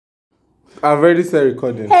I've already started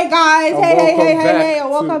recording. Hey guys, And hey,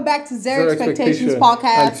 welcome back to Zero Expectations Podcast.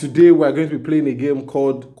 And today we're going to be playing a game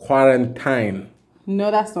called Quarantine No,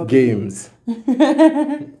 that's not Games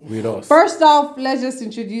with us. First off, let's just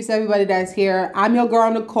introduce everybody that's here. I'm your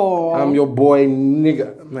girl Nicole. I'm your boy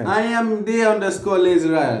nigga. Man. I am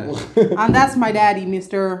 _Israel. And that's my daddy,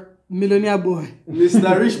 Mr. Millionaire Boy.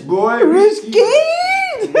 Mr. Rich Boy. Rich Kid!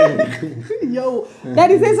 Yo,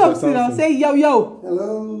 daddy, say something now. Say yo.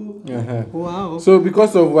 Hello. Uh-huh. Wow. So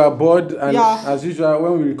because of we're bored and Yeah. as usual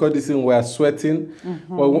when we record this thing we're sweating,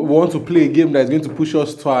 we want to play a game that's going to push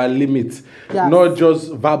us to our limit, Yes. not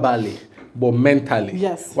just verbally but mentally.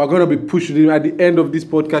 Yes. We're going to be pushing at the end of this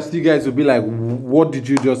podcast. You guys will be like, what did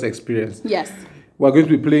you just experience? Yes. We're going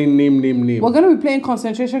to be playing name. We're going to be playing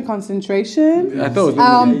concentration. I thought it was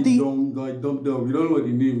Dumb. You don't know what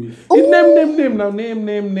the name is.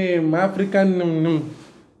 name African name.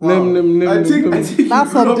 Wow. Name. I think That's you a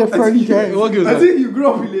grew up- different I think- game. What game was I that? think you grew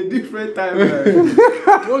up in a different time.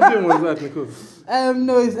 What game was that, Nicole?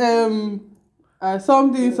 No, it's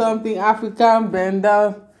something African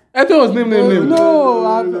bender. I thought it was name. No,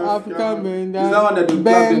 African bender. Is that one that you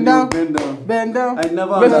Bend down. bend down? I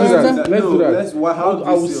never Let's do understand that. Let's do that. Let's, how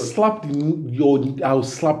I will this is- I'll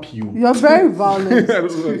slap you. You're very violent. I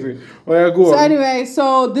don't know what I'm saying. Oh yeah, go So on. anyway,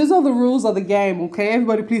 so these are the rules of the game, okay?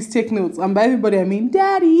 Everybody please take notes. And by everybody, I mean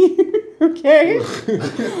Daddy. Okay?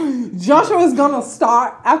 Joshua is gonna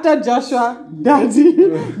start. After Joshua, Daddy,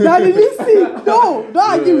 listen. No, don't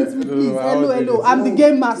argue with me, please. Hello. I'm the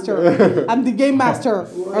game master.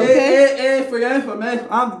 Okay? Hey, for your information,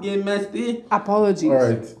 I'm the game master. Apologies. All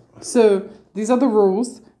right. So these are the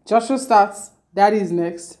rules. Joshua starts, Daddy is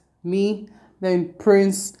next, me, then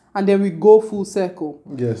Prince, and then we go full circle.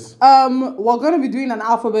 Yes. We're gonna be doing an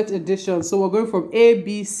alphabet edition, so we're going from A,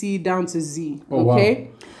 B, C down to Z. Oh, Okay? Wow.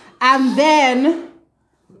 And then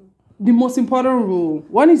the most important rule: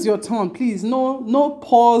 when it's your turn, please no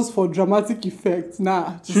pause for dramatic effect.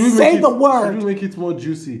 Nah, just say the Should word. we make it more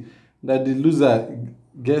juicy? That the loser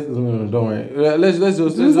gets no, don't worry. Let's just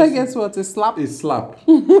Loser gets what? A slap? a slap.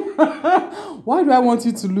 Why do I want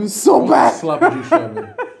you to lose so bad? Slap Joshua.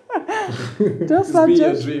 Man. Don't It's slap been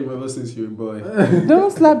your Joshua. dream ever since you were a boy.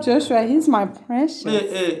 Don't slap Joshua. He's my precious.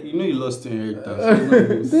 Hey, you know you lost your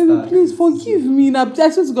inheritance. Baby, please forgive me. Now, I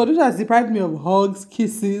swear to God, Joshua has deprived me of hugs,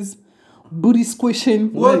 kisses, booty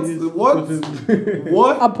squishing. What?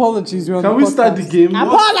 Apologies. We're on Can the we start the podcast. game?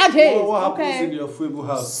 Apologies. What happens in Okay. your Fuego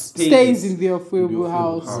house? Stays in the Affordable Affordable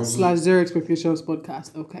House House. / Zero Expectations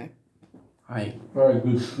podcast. Okay. Hi. All right,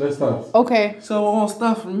 good. Let's start. Okay. So we're gonna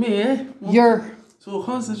start from me, eh? So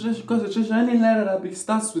concentration. Any letter that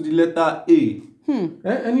starts with the letter A.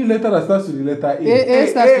 Any letter that starts with the letter A. A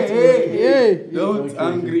starts with A. Don't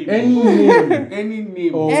angry. Any name. Any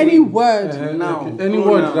name. Oh. Any word. Now. Okay. Any Pronoun,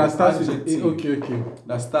 word that starts with A. adjective. Okay.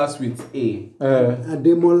 That starts with A.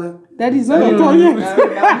 Ademola. That is not your turn yet.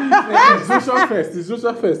 It's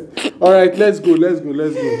Joshua first. All right, let's go.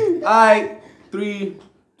 I 3,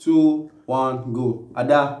 2, 1, go.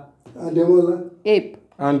 Ada. Ademola. Ape.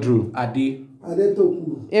 Andrew. Ade.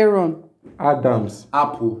 Adetokunbo. Aaron. Adams.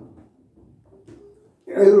 Apple.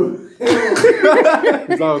 Aaron.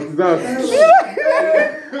 It's out.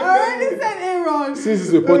 I already said Aaron. Since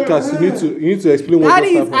it's a podcast, you need to explain what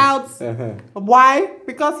Daddy just is happened. out. Why?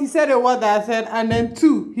 Because he said a word that I said, and then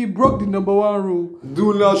 2, he broke the number 1 rule.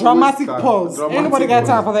 Do not Dramatic waste time. pause. Dramatic Anybody got pause.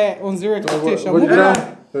 time for that on Zero Expectation? What did Moving you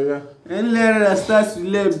on. do? Yeah. Any letter that starts with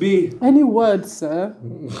letter B. Any word, sir?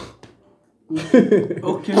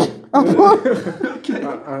 Okay. I'll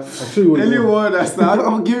show you what Any you want. word that starts.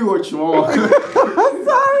 I'll give you what you want. I'm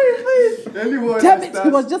sorry, please. Any word Damn that it, starts.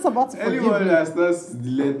 he was just about to Any forgive word me. that starts with the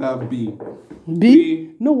letter B.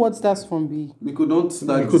 B? No word starts from B. Nico, don't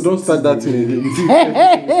start. Don't start that thing again.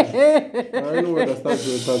 I don't know where that starts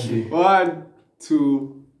with that B. 1,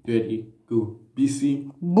 2, ready, go.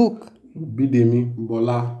 BC. Book. Bidemi.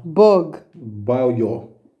 Bola. Bug. Bayo.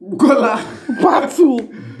 Bukola. Battle.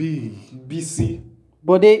 B. BC.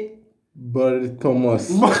 Bode. Barry Thomas.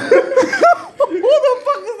 Who the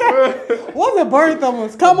fuck is that? What's a Barry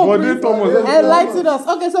Thomas? Come on, Bode Prince. Thomas. Enlighten us.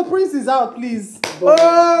 Okay, so Prince is out, please.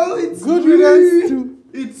 Oh, it's Good me. riddance to-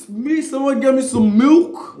 It's me. Someone get me some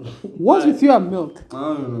milk. What's with you and milk? I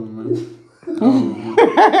don't know, man.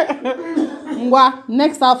 Ngwa,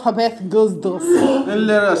 next alphabet goes thus. Any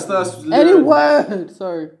letter that starts with Any letter. word.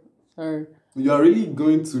 Sorry. You are really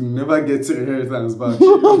going to never get your inheritance back.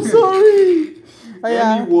 I'm sorry. Oh,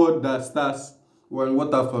 yeah. Any word that starts with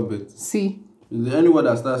what alphabet? C. Any word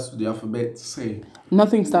that starts with the alphabet, say.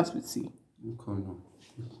 Nothing starts with C. Okay, no.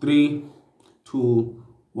 3, 2,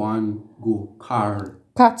 1, go. Car.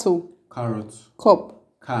 Cattle. Carrot. Cup.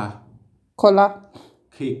 Car. Cola.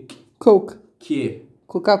 Cake. Coke. Care.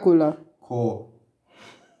 Coca-Cola. Call.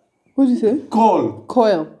 What did you say? Call.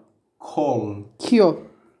 Coil. Call. Cure.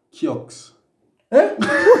 Kiosk.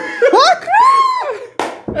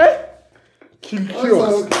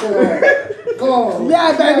 Come.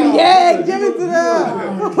 Yeah, baby. Yeah, give it to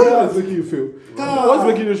them. What's making you feel? What's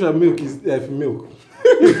making you sure milk is milk?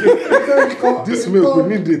 This milk, we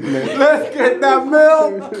need it, man. Let's get that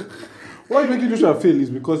milk. Why making you sure fail is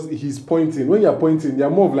because he's pointing. When you're pointing, you're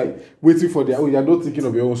more of like waiting for their own. You're not thinking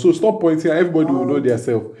of your own. So stop pointing. Everybody will know their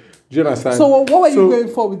self. Do you understand? So what were you going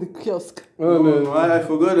for with the kiosk? No, I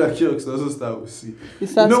forgot that kiosk doesn't start with C. It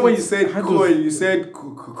starts You know when with- you said coin, you said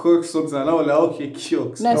cook something, and I was like, okay,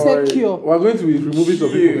 kiosk. No, I said cure. We're going to be removing some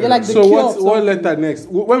people. You're like the so cure what? of What something. letter next?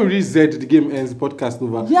 When we reach Z, the game ends. Podcast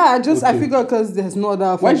over. Yeah, I Okay. figured because there's no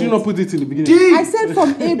other. Why did you not alphabet. put it in the beginning? D. I said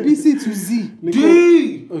from A, B, C to Z. Nicole?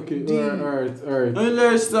 D. Okay. D. All right. And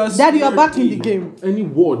let's start. Daddy, you're back in D. the game. Any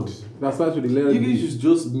word that starts with the letter You D. should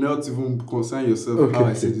just not even concern yourself Okay. how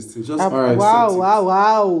I say this thing. Just Alright.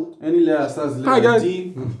 Wow. Any letter starts with Hi, letter guys.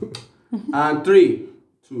 D. And 3,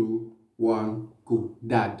 2, 1, go.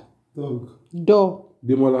 Dad. Dog. Do.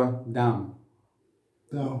 Demola. Damn.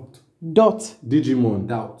 Doubt. Dot. Digimon.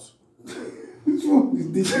 Doubt. What's wrong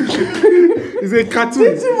with this? It's a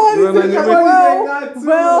cartoon.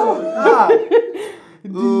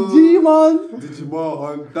 Digimon.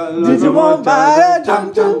 Digimon. Bada,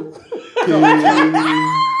 jump, jump.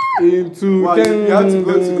 Into Wow, you have to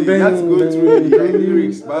go to the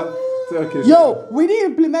lyrics, man. Okay. Yo, we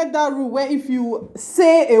didn't implement that rule where if you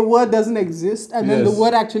say a word doesn't exist and then the Yes.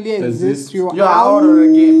 word actually exists, Exists. you're You're out. out of the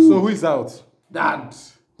game. So who is out? Dad.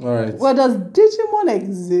 All right. Well, does Digimon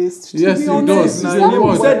exist? To Yes, be it honest? does. Is It's that a a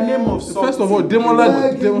word. You said name of something. First of all, Like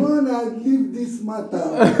Demola. the one that leave this matter.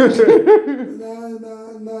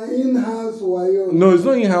 na in-house wayo. No, it's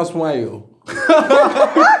not in-house wire.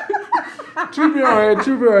 Trivia,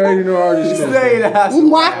 you know how this goes. Say it has.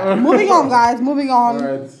 Mwah. Moving on, guys. Moving on.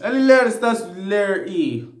 All right. Any letter starts with letter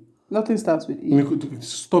E. Nothing starts with E. Nico,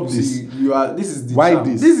 stop this. See, you are. This is the. Why jam.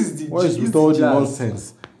 this? This is the. What is this with all the jazz.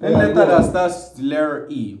 nonsense? Any letter that starts with letter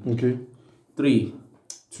E. Okay. 3,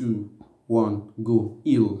 2, 1, go.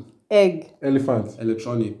 Ill. Egg. Elephant.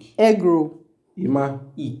 Electronic. Egg roll. Ima.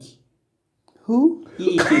 Eek. Who?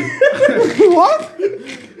 E-E-K. What?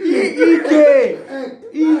 E-E-K.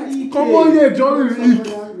 Come on here, Johnny.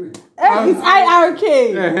 Angry. Egg is IRK.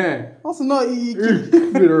 Eh, Also not E.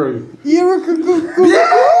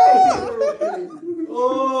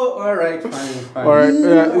 Oh, alright, fine. All right.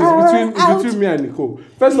 It's between me and Nicole.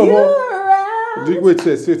 First of all, wait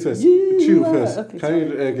first. Chill first.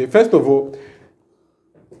 Okay, Okay. First of all,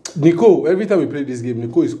 Nicole. Every time we play this game,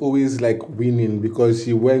 Nicole is always like winning because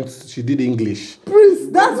she did English. Prince,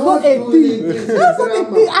 that's not a Don't do thing. it. That's not a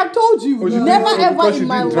thing. I told you. Oh, she did Never drama ever because she in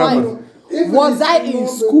my did drama. life was I in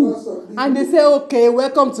school. And they say, okay,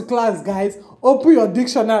 welcome to class, guys. Open your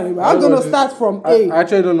dictionary. I'm don't going know. to start from I A.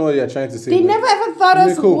 actually don't know what you're trying to say. They man. never ever thought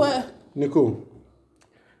us were. Nicole.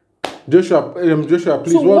 Joshua,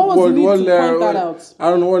 please. So what was the need what to letter? point that out? I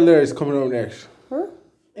don't know what letter is coming up next.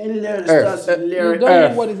 Any letter F. starts with You letter don't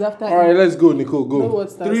F. know what is after All right, let's go, Nicole. You know Go.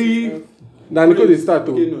 what starts 3. with F. Now, Nicole, they start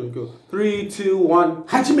to. Okay, no, go. 3, 2, 1.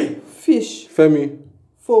 Hajime. Fish. Femi,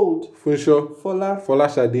 Fold. Funsho, Fola.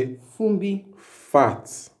 Folashade, Fumbi.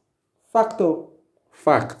 facts, Factor.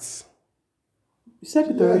 facts, You said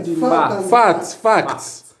it already.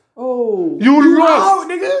 facts. Oh. You lost.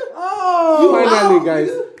 Oh. Finally, guys.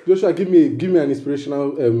 Joshua, give me an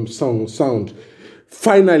inspirational sound.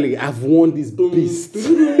 Finally, I've won this beast.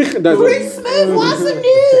 That's Christmas wasn't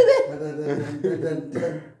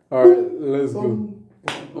it? all right, let's go.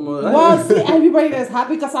 Well, see, everybody that's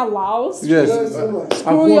happy because I lost. Yes.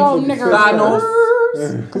 Screw y'all for the niggas. Thanos.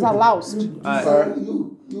 Because I lost.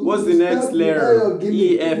 What's the next letter?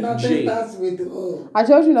 E, F, J. I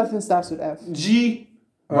told you nothing starts with F. G.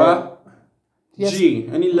 Alright. Yes. G.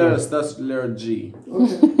 Any letter starts with letter G.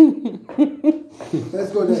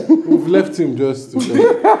 Let's go there. We've left him just to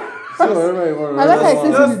I like how it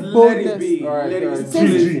says Just it with let it boldness. be. Alright, Let it- alright. it's, too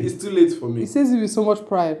late. G. It's too late for me. It says it with so much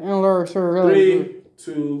pride. 3,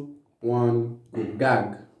 2, 1, go.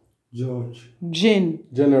 Gag. George. Gin.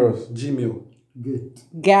 Generous, Gmail. Gate.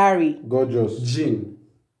 Gary. gorgeous, Gin.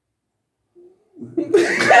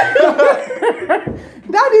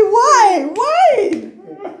 Daddy, why? Why?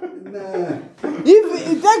 Nah.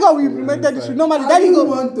 If thank God we implemented this, normally I Daddy didn't go.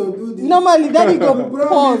 want to do this. Normally, Daddy go You brought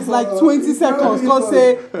pause me for- like 20 you seconds. brought me Cause for-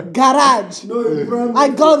 say garage. No, you brought me I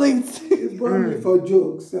for- got it. You brought me for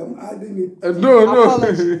jokes. I'm adding it. no.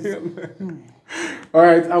 Apologies. All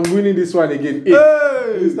right, I'm winning this one again. Ick.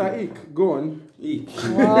 Hey! Mr. Ick, go on. E.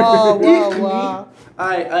 Wow.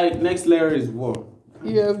 I. Next letter is what?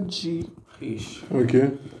 EFG. H.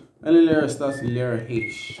 Okay. Any letter starts with letter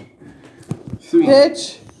H. 3.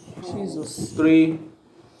 H. Jesus. 3,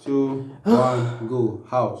 2, 1, go.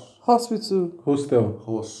 House. Hospital. Hostel.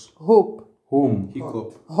 Horse. Hope. Home.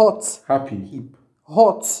 Hiccup. Hot. Happy. Heap.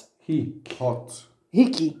 Hot. Heek. Hot.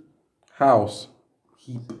 Hickey. House.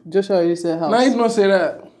 Heap. Joshua already said house. No, I did not say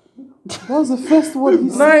that. That was the first one he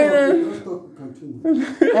said. Nine. Don't stop, continue.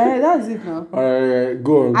 That's it now. Alright,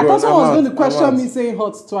 go on. I go thought on. someone was I'm going to out, question I'm me out. saying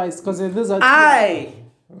hot twice because those are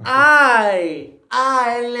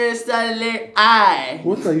Let's start letter I.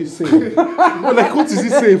 What are you saying? What is he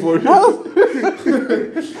saying for you?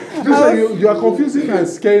 You are confusing and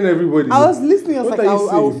scaring everybody. I was listening. I was What like, are you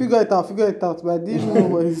I will saying? figure it out. But I didn't know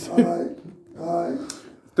what it's. I.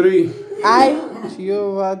 3,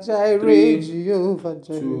 Jehovah Jireh, 3, Jehovah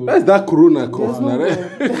Jireh. 2, That's that corona There's cough, no now, way.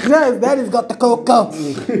 right? that has got the cocoa.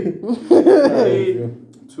 3,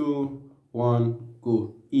 2, 1,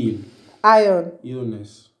 go. Ill. Iron.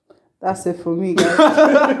 Illness. That's it for me, guys.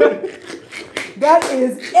 That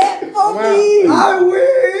is it for me. I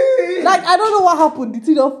win! Like, I don't know what happened. The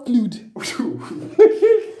thing all fluid.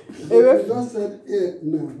 You just said it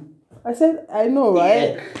now. I said, I know,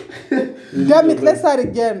 right? Damn it, let's start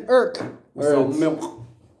again. Irk. Some milk.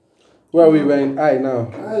 Where are we in I now?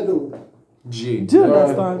 I do. J. Do you We're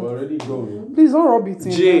understand? already going. Please don't rub it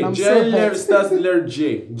in. J. man. I'm J so letter hurt. starts with letter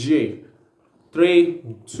J. J. 3,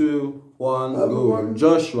 2, 1, go. Everyone.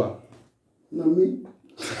 Joshua. Now me.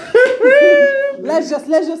 Let's just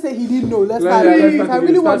say he didn't know. Let's Let's start start again. again. I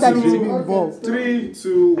really want that Start to be again. involved. 3,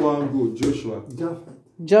 2, 1, go. Joshua. Jaffa.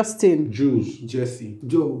 Justin. Jews. Jesse.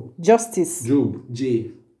 Joe. Justice. Job.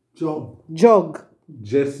 J. Job. Jog.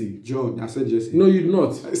 Jesse. John. I said Jesse. No, you did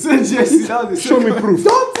not. I said Jesse. That was the Show me proof.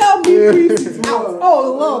 Don't tell me Prince is out.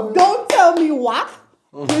 Oh, Lord. Don't tell me what?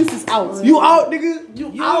 Prince is out. You out, nigga.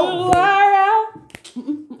 You out. are out.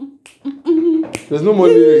 There's no more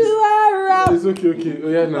You lyrics. are out. It's okay. Oh,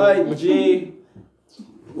 yeah, now. Alright, J.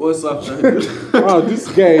 What's up, man? Wow, this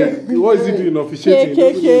guy, what is he doing officiating?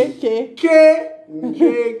 K. K.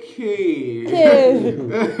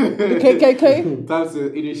 Time to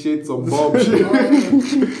initiate some bomb shit.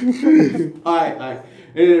 Alright.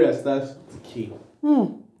 Anyway, starts with K.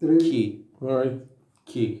 3. K. Alright.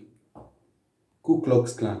 K. Ku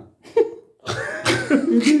Klux Klan.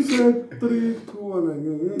 You just said 3, 2, 1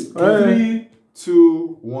 again. 3,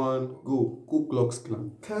 2, 1, go. Ku Klux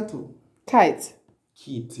Klan. Cattle. Kite.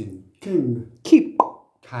 Keaton. King. Keep.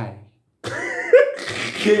 Kai.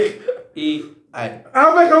 K-A-I.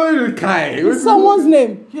 How am I coming with Kai? It's someone's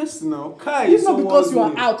name. Yes, now. Kai It's is not because you are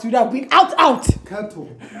name. out. You'd have been out. Cattle.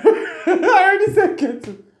 I already said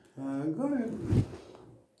kettle. Go ahead.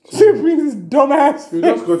 She brings this dumbass. You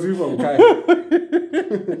just continue from Kai.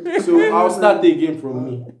 So I'll start again from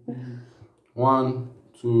me. 1,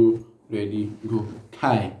 2, ready, go.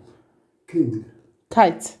 Kai. King.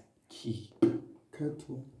 Kite. Key.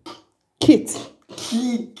 Cattle. Kit.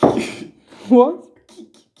 Key. What?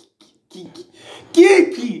 Kiki.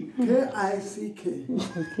 K-I-C-K.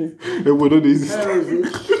 Okay. Hey, boy, don't do this.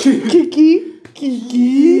 Kiki.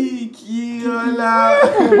 Kiki. Hola.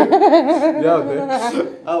 Yeah, okay.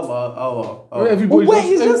 How Everybody Wait,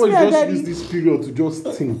 it's just me and just Daddy. use this period to just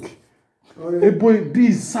think. Oh, yeah. Hey, boy,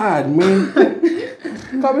 this is sad, man.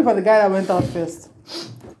 Coming for the guy that went out first.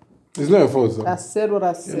 It's not your fault, sir. I said what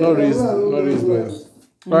I said. Not raised well.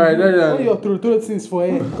 Alright, All your throw things for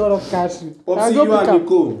him. God of cash you. Popsy, I'll go you pick and up.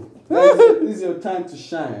 Nicole. This is your time to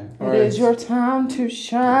shine. It is your time to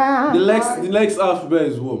shine. The next alphabet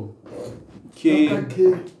is what? K.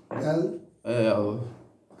 K-L. L.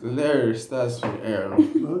 The letter starts with L.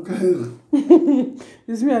 Okay.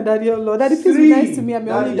 It's me and Daddy. Oh Lord, Daddy, please be nice to me. I'm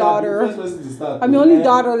your only daughter. I'm your only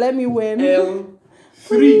daughter. Let me win. L.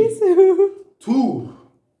 3, Please. 2,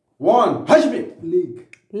 1. Hashmi. League.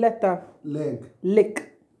 Letter. Leg. Lick.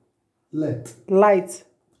 Let. Light.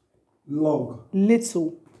 Log.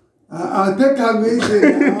 Little. I'll take a meeting.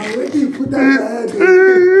 I'm waiting for that.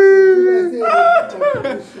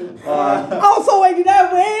 Also, wait, did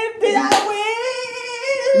I win? Did I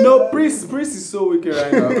win? No, Prince is so wicked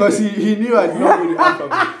right now because he knew I did not know the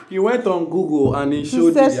alphabet. He went on Google and he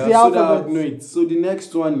showed me search the the alphabet. So that I alphabet. would know it. So the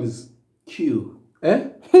next one is Q. Eh?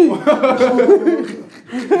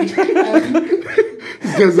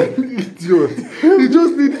 This guy's an idiot. You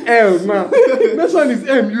just need L now. Next one is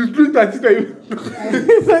M. You do that.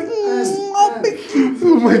 It's like, I'll pick you.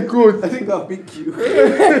 Oh my god. I think I'll pick Q.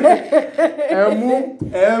 M.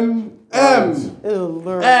 M. Oh,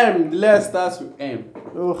 Lord. M. The letter starts with M.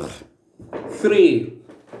 Ugh. 3,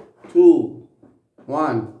 2,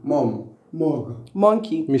 1. Mom. Mug.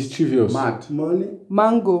 Monkey. Mischievous. Mad. Money.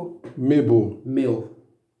 Mango. Mabel. Mill.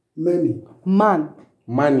 Many. Man.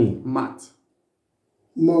 Money. Mat.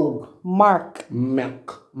 Mug. Mark.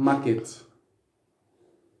 Milk. Market.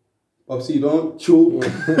 Popsy, don't choke. Huh?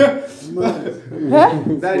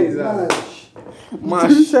 That is Match.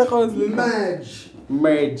 2 seconds later. Match.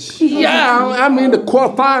 merge. Yeah, I'm in the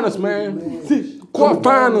quarterfinals, man.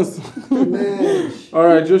 Quarterfinals. Match. All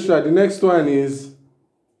right, Joshua. The next one is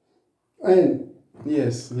N.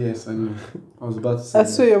 Yes, I know. I was about to say. I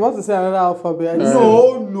swear you're about to say another alphabet.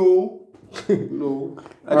 No. No.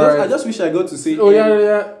 I Alright. just wish I got to say oh N yeah. when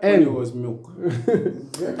it N. was milk.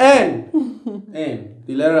 N. N.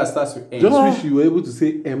 The letter that starts with N. Just wish you were able to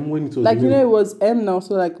say M when it was Like, you know, milk. it was M now,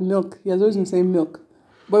 so like milk. He has always been saying milk.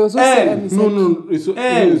 But it was supposed to say N. M. he said No. It's,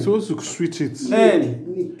 N. it's supposed to switch it. N.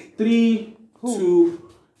 Nick. 3,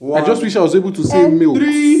 2, 1. I just wish I was able to say N. milk.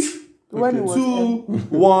 3, when it was 2,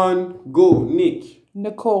 1, go. Nick.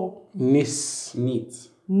 Nicole. Nis. Neat.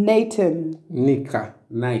 Nathan. Nika.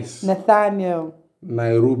 Nice. Nathaniel.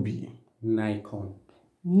 Nairobi. Nikon.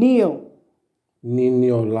 Neil.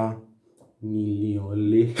 Niniola.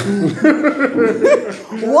 Niliole.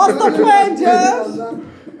 What's the plan, Jeff?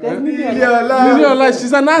 There's Neil. Niniola,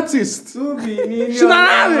 she's an artist. She's an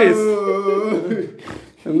artist.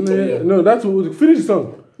 No, that's finish the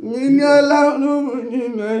song.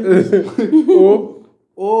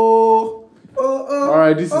 Oh. All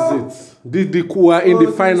right, this is it. We are in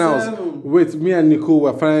the finals. 7. Wait, me and Nico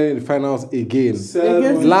were finally in the finals again. Against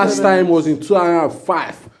Last time was in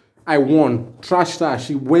 2005. I won. Trashed her.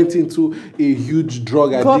 She went into a huge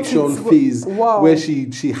drug Got addiction it. phase Wow. where she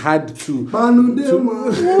had to. Manu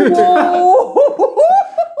Dema.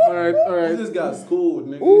 All right. This guy's cold,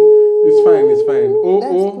 nigga. It's fine.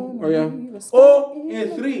 Oh yeah. O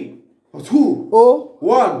in 3, 2, Oh.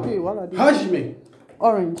 1. Hey, what are these? Hajime.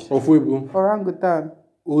 Orange. Ofuebu. Orangutan.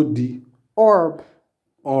 Odi. Orb.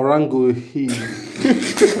 Orango he. Who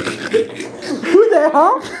the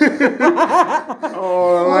hell?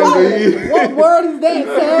 Orango he. What word is that,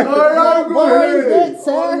 sir? What word is that,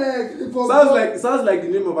 sir? Sounds like the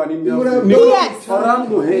name of an Indian Nico. food. P.S.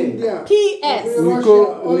 Orango hey. India. P.S.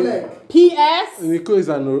 Nico- Oleg. P.S. Nico is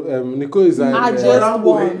an. I just Orango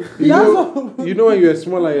won. hey. You That's know, all. you know when you're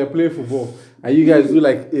small and you're playing football, and you guys do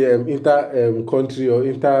like inter country or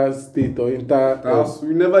interstate or inter.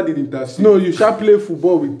 We never did it. No, you shall play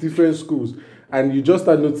football with different schools, and you just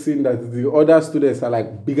start noticing that the other students are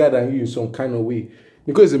like bigger than you in some kind of way.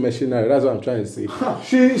 Nico is a machinery. That's what I'm trying to say.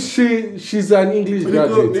 She's an English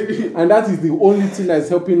graduate, and that is the only thing that's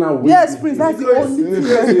helping her. With Yes, Prince, that's the only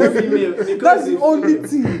thing. That's the only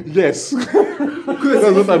thing. Yes,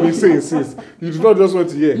 that's what I've been saying since. You do not just want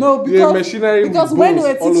to hear. No, You're a because, machinery because with when they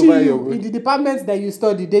bones were all teaching over you your. in the departments that you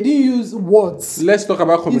studied, they didn't use words. Let's talk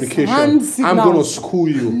about communication. hand I'm signals. gonna school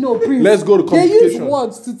you. No, Prince. Let's go to They use communication.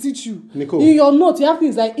 words to teach you. Nico. In your note, you have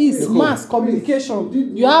things like is, Nico. mass,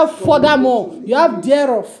 communication. You have furthermore. You have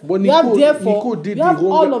thereof. But You have therefore. Nico did You the have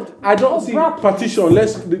wrong. all of. I don't see rap. partition.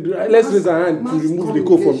 Let's raise our hand to Mass remove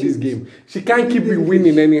Nico from this game. She can't keep me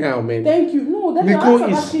winning anyhow, man. Thank you. No, that's Nico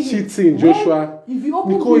that's is asking you. cheating, Joshua. If you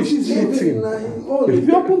open Nico is Prince's notebook- cheating. If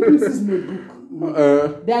you open Prince's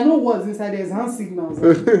notebook, there are no words inside. There's hand signals.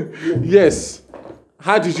 Yes.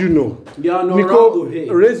 How did you know? Yeah, no, Nico, Orango hey.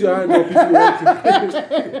 raise your hand up if you want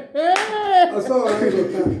to. I saw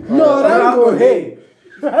Orangutan. No, Orango hey.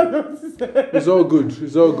 It's all good.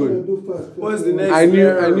 It's all good. Do fast. What's the next? I knew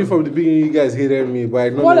letter? from the beginning you guys hated me, but I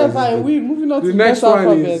know. Whatever I win. Moving on The to the next next one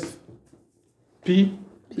alphabet. is P.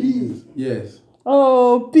 P. Yes.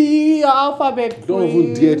 Oh, P alphabet. Don't even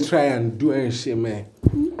queen. dare try and do any shit, man.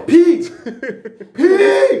 P. P.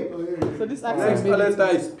 So this Next accent made it.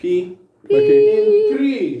 letter is P. Okay. In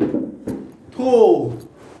 3, 2,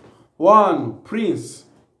 1. Prince.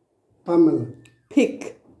 Pamela.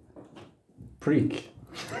 Pick. Prick.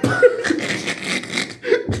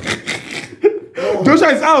 Joshua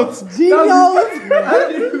is out. Genius. How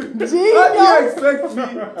do you Genius. expect me?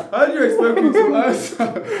 How do you expect me to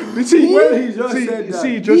answer? See, When he just said that.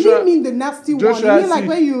 see, He Joshua. didn't mean the nasty Joshua, one. He mean like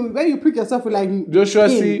see. when you prick yourself with like. Joshua, in.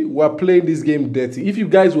 see, we're playing this game dirty. If you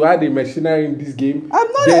guys were had a machinery in this game, I'm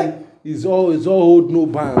not then it's all hold no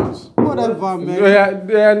bounds. Whatever, man.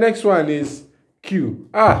 Yeah, next one is Q.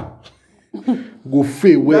 Go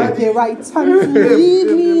fade away. Okay, right. Time to leave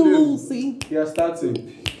me, Lucy. You're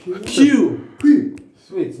starting. Q. P.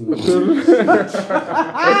 Wait. No. All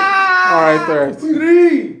right.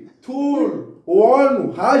 3, 2,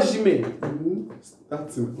 1. Hajime.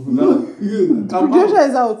 Starting. Now. Joshua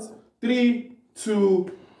is out. 3,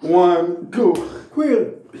 2, 1. Go. Quill.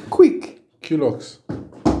 Quick. Qlox.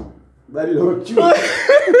 That is not Q.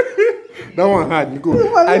 That one hard, Nico.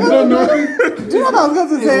 I don't know. Do you know what I was going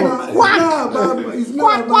to say?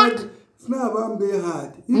 It's not about being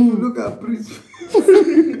hard. If you look at Prince,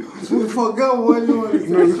 you forget what you want to say.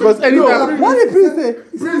 No, because anytime. What did Prince say?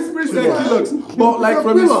 Prince said Kilox. But like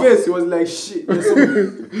from his face, he was like, shit.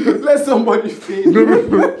 Let somebody fade.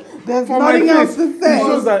 There's nothing else to It say.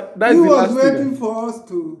 shows that that's He the was last waiting thing. for us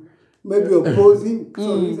to maybe oppose him.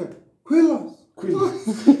 So he said, Quillos.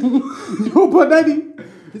 No, but Daddy,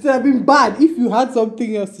 he said I've been bad. If you had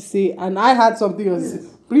something else to say and I had something else to say,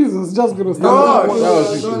 please was just gonna stand up. that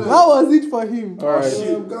was it. That was it for him.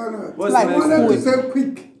 Alright. What's Like, the I next wanted one? to say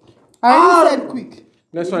quick. I already said quick.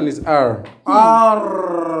 Next one is R.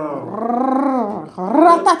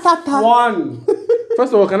 Ratatata. One.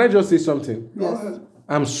 First of all, can I just say something? Yes.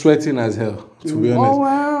 I'm sweating as hell, to be honest. Oh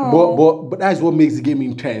wow. But that's what makes the game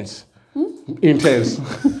intense. Intense.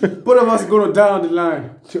 Both of us gonna die on the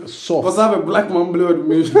line. Soft. Because I have a black man blood with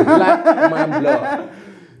me. Black man blood.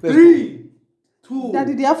 3, 2,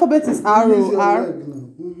 Daddy, the alphabet is R O R.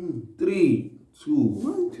 3, 2,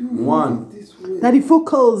 1. Daddy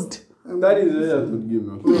focused. That is the to give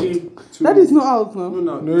now. 3, 2. That is not out now.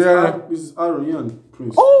 No, No, it's yeah. It's Aaron and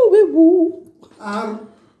Prince. Oh, wait, woo. R.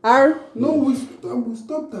 R. No, we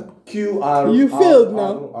stopped at QR. You failed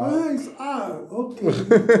now. It's R. Okay.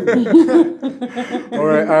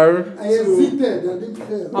 Alright, R. I hesitated. I didn't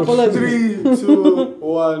fail. Apologies. 3, 2,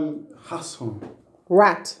 1. Hassan.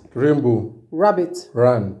 Rat. Rainbow. Rabbit.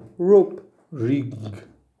 Ran. Rope. Rig.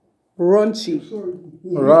 Raunchy.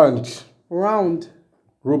 Ranch. Round.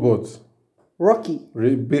 Robot. Rocky.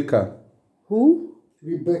 Rebecca. Who?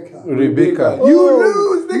 Rebecca. Rebecca. You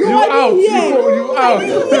lose. You out. You out.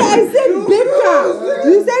 Yeah, I said Baker.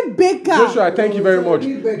 You said Baker. Joshua, thank you very much.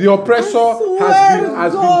 The oppressor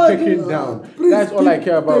has been taken down. That's all I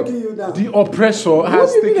care about. taking you down. The oppressor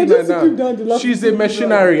has do you mean I taken just her took him down the down. last She's a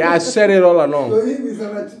machinery. I said it all So along. him is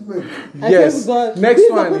an achievement. Yes. This Next is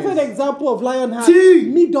one a perfect is. example of Lionheart. T.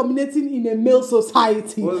 Me dominating in a male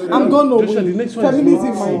society. What's it I'm called? gonna Joshua, win. the next one is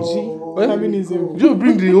Feminism, what? my G. What? Feminism. You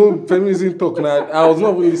bring the whole feminism talk now. I was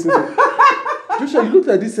not even listening to Joshua, you looked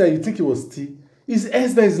at this and you think it was T. It's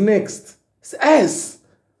S that is next. It's S.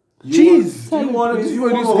 Jeez. Do you want to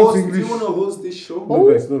host this show? No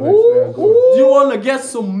vex, no vex. Yeah, go Do you want to get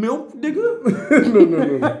some milk, nigga? on. No.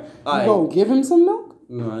 Aye. Go, give him some milk.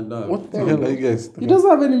 No, I don't. What the hell are you guys? He doesn't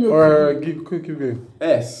have any milk. Alright, keep going.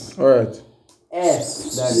 S. Alright.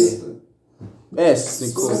 S. Daddy. S.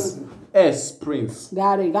 Nicole. S. Prince.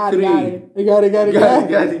 Got it. Three. You got it. Got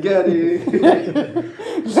it.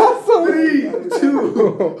 That's so 3,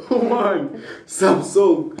 2, 1.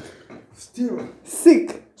 Samsung. Still.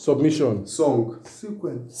 sick. Submission. Song.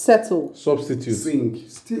 Sequence. Settle. Substitute. Sing.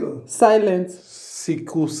 Still. Silent.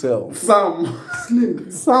 Sickle cell. Sam.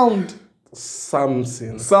 Slim. Sound.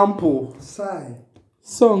 Samson. Sample. Sigh.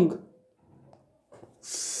 Song.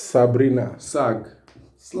 Sabrina. Sag.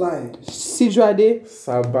 Sly. Sijuade.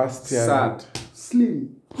 Sebastian. Sad.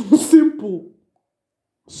 Slim. Simple.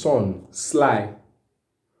 Son. Sly.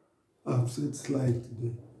 I've said Sly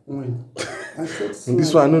today. When? I said Sly.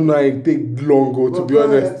 This one I don't know how it take long go, to be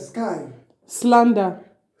honest. Sky. Slander.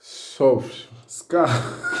 Soft. Scar.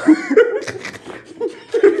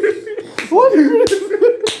 What?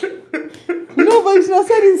 No, but you should have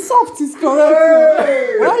said it's soft is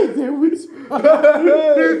correct. Why is it whisper?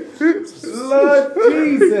 Lord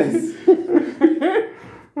Jesus.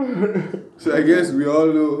 So I guess we all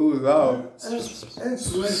know who's out.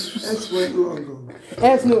 S went long.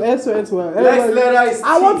 S. Next Everybody- letter is T.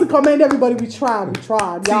 I want to commend everybody. We tried.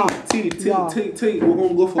 Yeah. T. Yeah. We're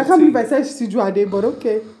gonna go for I can't T. believe I said Sijuade, but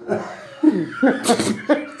okay.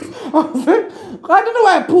 I don't know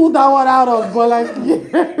why I pulled that one out of, but like,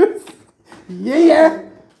 yes. Yeah.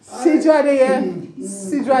 Sijuade, yeah.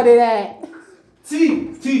 Sijuade, yeah.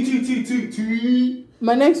 T.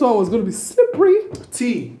 My next one was going to be slippery.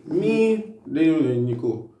 T. Me. Daniel and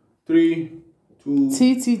Nico. 3, 2.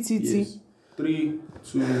 T. Yes. 3,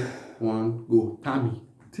 2, 1. Go. Tammy.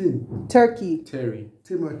 Tin. Turkey. Terry.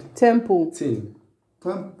 Timothy. Temple. Tin.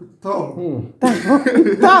 Tom. Down.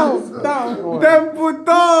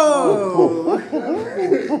 Temputo.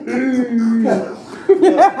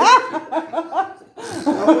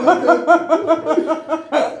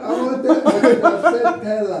 I wanted to say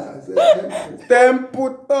Teller. I said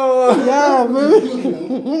Temputo. Yeah, man.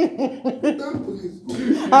 Temple is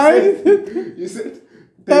good. I already said You said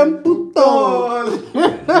Temputo.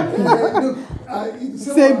 Look,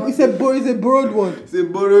 It's a borrowed word. It's a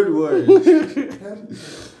borrowed word.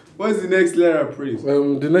 What's the next letter, please?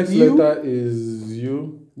 The next You? letter is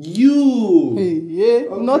U. You. Hey, yeah.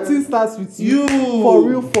 Okay. Nothing starts with you.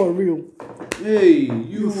 You. For real. Hey,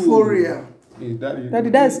 you. Euphoria. Hey, Daddy,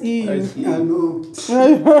 That's EU. That's I EU. know. I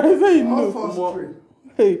say you All know. for street.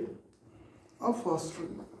 Hey. All for street.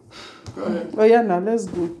 Go ahead. Oh yeah, now let's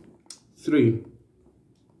go. 3,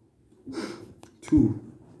 2,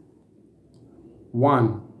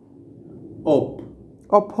 1. Up.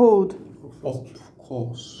 Uphold. Of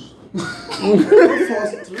course. All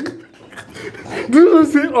for street. Do you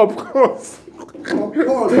say of course?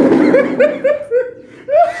 Uphold.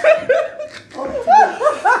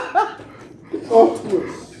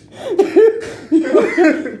 Upwards.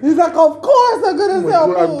 He's like, of course I'm gonna say I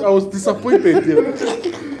uphold. was disappointed here.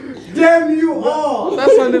 Damn you all. That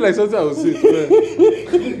sounded like something I was saying.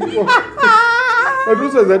 And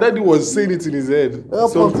also, that daddy was saying it in his head.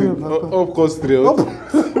 Up Something. until- Of course, three. Tell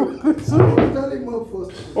him up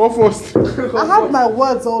first. Of course. I had my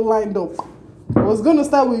words all lined up. I was gonna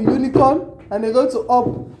start with unicorn and then go to up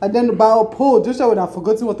and then by uphold. Joshua would have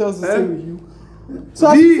forgotten what else to say with you. So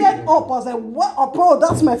I said up. I was like, what uphold?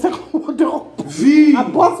 That's my second word up. V. I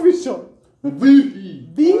bought me shot. V.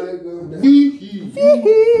 V. Oh my God. V.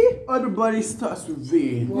 V. Everybody starts with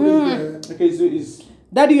V. What is that? Okay, so it's.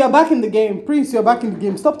 Daddy, you're back in the game. Prince, you're back in the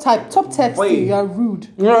game. Stop texting. Wait. You're rude.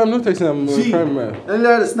 No, I'm not texting. I'm V. crying, man. And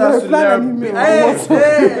let it start You're with replying letter B. an email.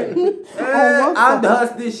 Hey, On hey, WhatsApp. I'm the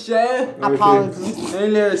host this share. Apologies.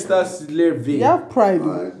 And let it start with letter V. You have pride.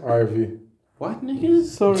 RV. What, niggas?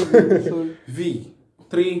 Sorry. V.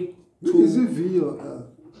 3, Is 2. it V or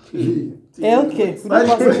V? LK.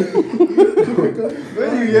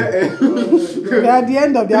 When you hear We're at the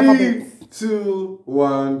end of the alphabet. 3, 2,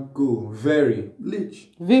 1, go. Very. Leech.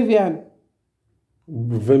 Vivian.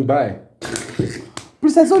 Vimbai.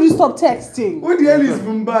 Princess, don't you stop texting? What the hell is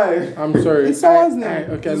Mumbai? I'm sorry. It's someone's name.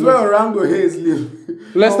 Okay, It's look. where Orango Hayes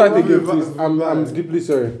live. Let's start again, Vimbai. please. I'm deeply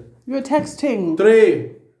sorry. You're texting.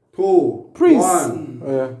 3, 2, Prince.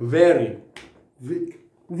 1. Very. Vic.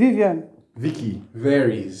 Vivian. Vicky.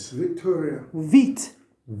 Varies. Victoria. Vit.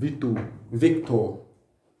 Vitu. Victor.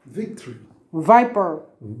 Victory. Viper.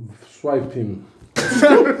 Swipe him.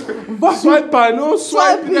 Swipe her, no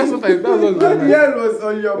swipe. That's what What the I hell was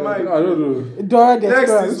on your mind? I don't know. Dora the Next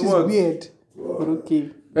Explorer, is which is what? weird. But okay.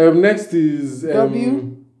 Next is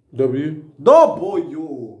W. W.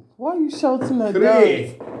 W. Why are you shouting like that?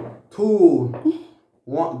 3, 2,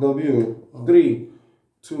 1. W. 3,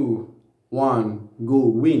 2, 1. Go.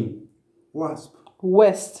 Win. Wasp.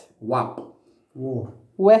 West. WAP. War.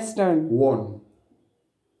 Western. 1.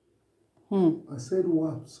 I said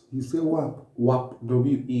WAPs. You say WAP. WAP.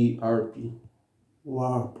 WERP.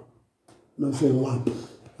 WAP. No, say WAP.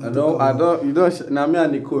 You don't. Now me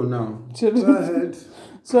and Nicole now. Go ahead.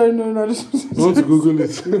 Sorry, no. I want to Google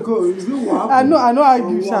it. Nico, is it WAP? I know I give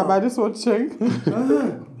Or Shab. I WAP? just want to check.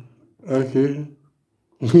 Okay.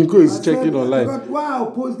 Nico is I checking said- online. I got- Wow,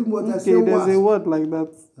 posting what I Okay, said there's a WASP. word like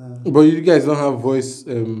that. But you guys don't have voice.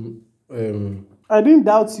 I didn't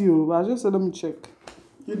doubt you, but I just said let me check.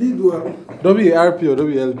 You did well. WARP or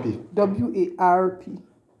WLP? WARP.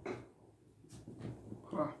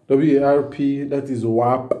 WARP, that is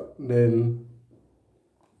WAP. Then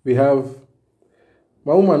we have.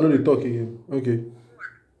 My woman know they talk again. Okay.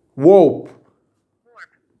 WARP.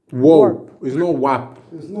 WARP. It's not WAP.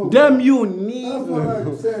 It's no. Damn you, need. That's what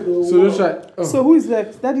I said. Oh, So WAP. just try. Oh. So who is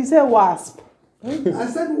next? Daddy said wasp. I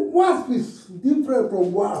said WASP is different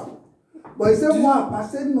from WAP. But I said WAP. I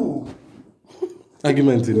said no.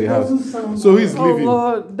 Argument in It the house. doesn't sound So right. he's Oh leaving.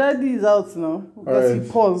 God, Daddy is out now because Alright. he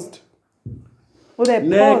paused. Oh, they paused.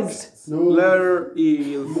 Next. No. Letter is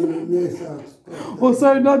Yes, Oh,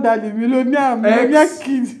 sorry, not Daddy. Millionaire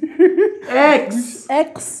kid. X.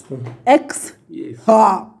 X. Yes.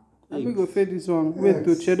 Ha. Let me go fade this one. Wait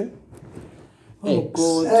to check it. Oh X.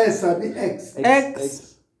 God. S, I mean X.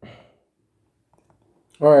 X.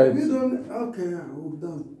 All right. You don't. Okay, I'm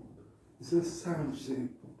done. It's a something.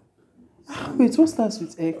 Wait, what starts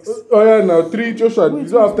with X? Oh yeah, now 3, Joshua. Wait, you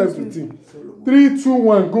don't have wait, time wait, to think. 3, 2,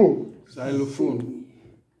 1, go. Xylophone.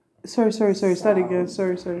 Sorry. Start again.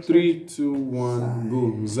 Sorry. 3, 2, 1,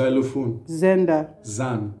 go. Xylophone. Zenda.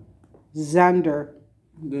 Zan. Xander.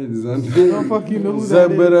 Then Zan. I don't fucking know who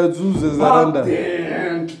that is. Zeberezu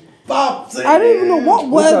Zezaranda. I don't even know what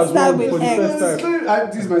words has start won for with the X. first time.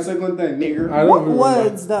 This is my second time, nigger. I don't What remember.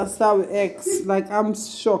 words that start with X? Like I'm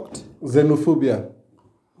shocked. Xenophobia.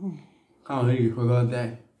 Can't hear you forgot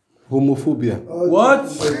that. Homophobia. What?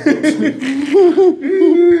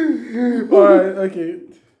 Alright, okay.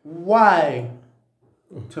 Why?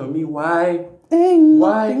 Tell me why. Ain't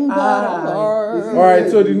Why nothing but I? a heart. Alright,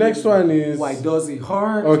 so the next one is. Why does it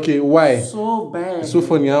hurt Okay, why? so bad? So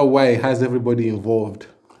funny how why has everybody involved.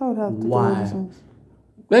 How would I have to do Why? all these things?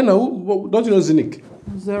 Then don't you know Zinnik?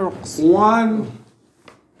 Xerox. 1,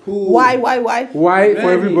 2. Why? Why for Ready.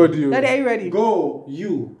 everybody? Daddy, are you ready? Go.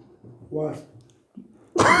 You. What?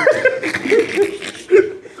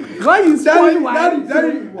 Why you spoil why? Why?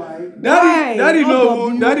 Daddy know Why? Daddy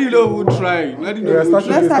know who trying. Daddy know Yeah, who start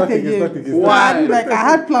trying. Let's start again, again. Why? Like I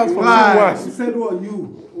had plans for Why? You said what?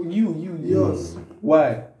 You. Yours.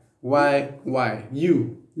 Why?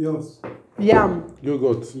 You. Yours. Yam.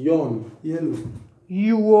 Yogurt. Yawn. Yellow.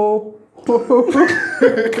 You will. Look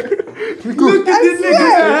at this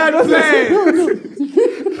nigga's head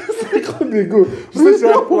They go.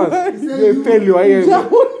 Special class. They tell you,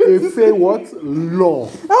 they say what? Law.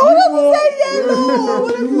 I wanted to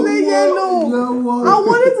say yellow. I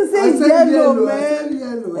wanted to say yellow, man.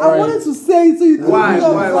 I wanted to say it so you could Why?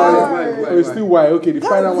 feel Why? fine. Oh, it's still why. Okay, the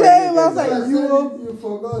final one. Damn, I was like, You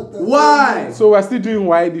forgot. Why? So we're still doing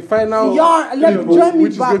why. The final. Yarn, let me people, join me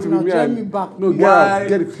which is back going to be now. me Join and- me back. No, get Why? out.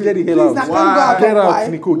 Get the hell Please, I out. can't go Why? out. Get out, Why?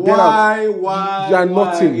 Nico. Get out. Why? You are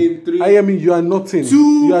nothing. In 3. I mean, you are nothing.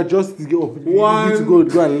 2, You are just. You need one. to go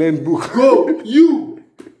and learn book. Go. You.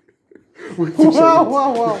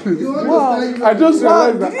 Wow. You Wow. understand? I just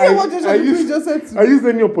Wow, realized did that you hear what Joshua I used, just said to I used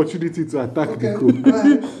any opportunity to attack Okay. Nico.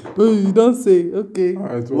 Why? Oh, you don't say. Okay.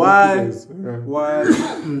 Alright, well, Why? okay, guys. Yeah. Why? Did I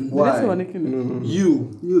say Why? Anakin? No. You.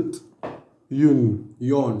 Youth. Yun.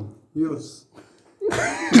 Yawn. Yours.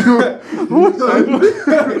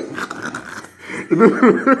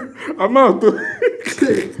 I'm out.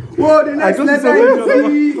 Whoa, the I next just letter said is Z.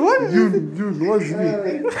 Yun. What's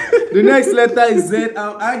it? The next letter is Z.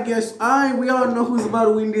 I guess we all know who's about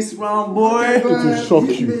to win this round, boy. will shock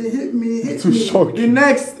hit you. Hit me. To shock The you.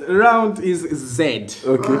 next round is Z.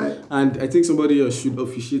 Okay. Alright. And I think somebody else should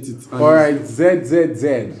officiate it. And Alright, Z.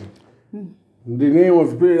 The name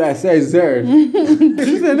of the people I say is Z.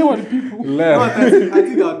 You say no one people. No, I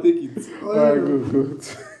think I'll take it. Alright, go.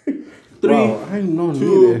 3, Wow, I know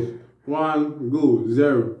 2, 1, go.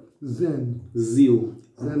 0. Zen. Zeal.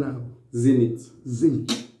 Zena. Zenith.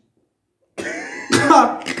 Zinc.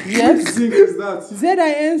 Yes. Zinc is that?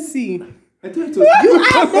 ZINC. I thought it was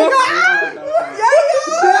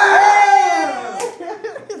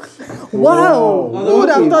Wow. Who would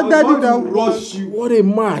have thought that would have rush you. What a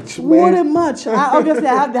match, man. What a match. Obviously,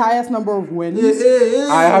 I have the highest number of wins.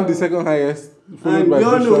 I have the second highest. And we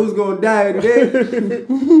all know who's gonna die today.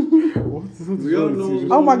 We all know who's Oh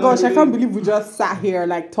gonna my die gosh, I today. can't believe we just sat here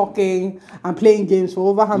like talking and playing games for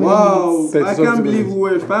over how many Wow, minutes? 30 I something can't believe minutes. we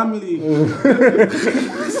were a family.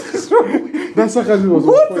 That sarcasm was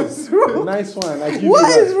What on point. is wrong? Nice one. I give What you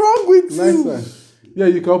that. is wrong with Nice you? one. Yeah,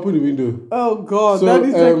 you can open the window. Oh God, So that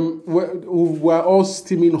is like we're all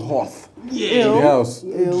steaming hot in the house.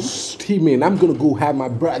 Ew. Steaming. I'm gonna go have my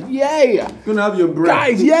breath. Yeah, Gonna have your breath.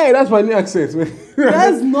 guys. Yeah, that's my new accent, man.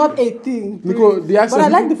 that's not a thing. Because the accent. But I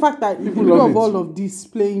like the fact that in the people middle love of it. all of this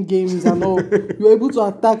playing games and all, you're able to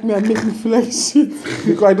attack me and make me feel like shit.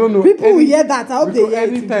 Because I don't know. People will hear that. I hope they Because hear it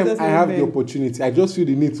in anytime Jesus' I have name. the opportunity, I just feel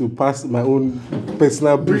the need to pass my own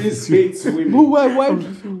personal Breeze brief. hates women. Who?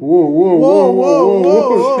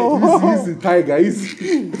 Whoa. Easy, tiger.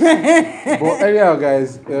 Easy. But anyhow,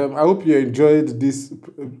 guys, I hope you enjoyed this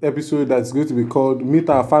episode that's going to be called Meet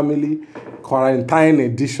Our Family Quarantine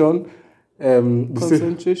Edition.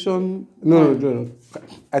 Concentration. No.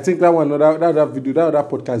 I think that one, that other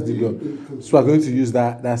podcast did well. So we're going to use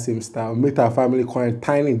that same style. Meet Our Family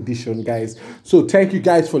Quarantine Edition, guys. So thank you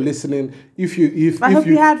guys for listening. I hope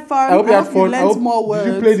you had fun. I hope you had fun. learned more Did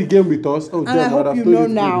you words. play the game with us? Oh, And I hope you know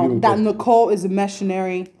now that no. Nicole is a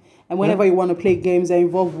missionary. And whenever you want to play games that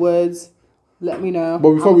involve words, let me know.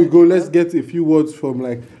 But before we go, let's get a few words from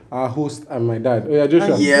like our host and my dad. Oh yeah,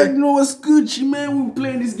 Joshua. Yeah, you know what's good, man? We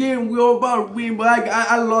playing this game. We all about to win, but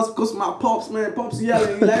I lost because my pops, man. Pops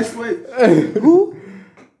yelling last week. Who?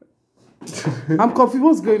 I'm confused.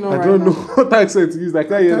 What's going on I right don't now? know what accent to use. I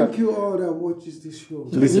can't hear Thank that. you all that watches this show.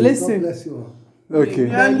 Listen. God bless you all. Okay.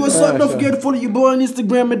 And what's up? Don't forget to follow your boy on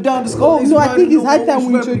Instagram and down. Oh, no, I think it's high time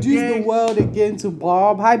we introduce the world again to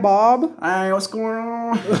Bob. Hi, Bob. Hey, what's going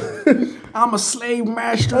on? I'm a slave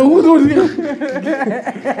master. Thank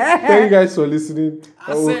you guys for listening.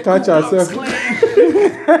 We'll catch ourselves. We'll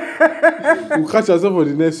catch ourselves for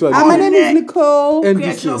the next one. My name is Nicole. End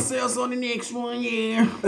Catch this one. yourselves on the next one, yeah.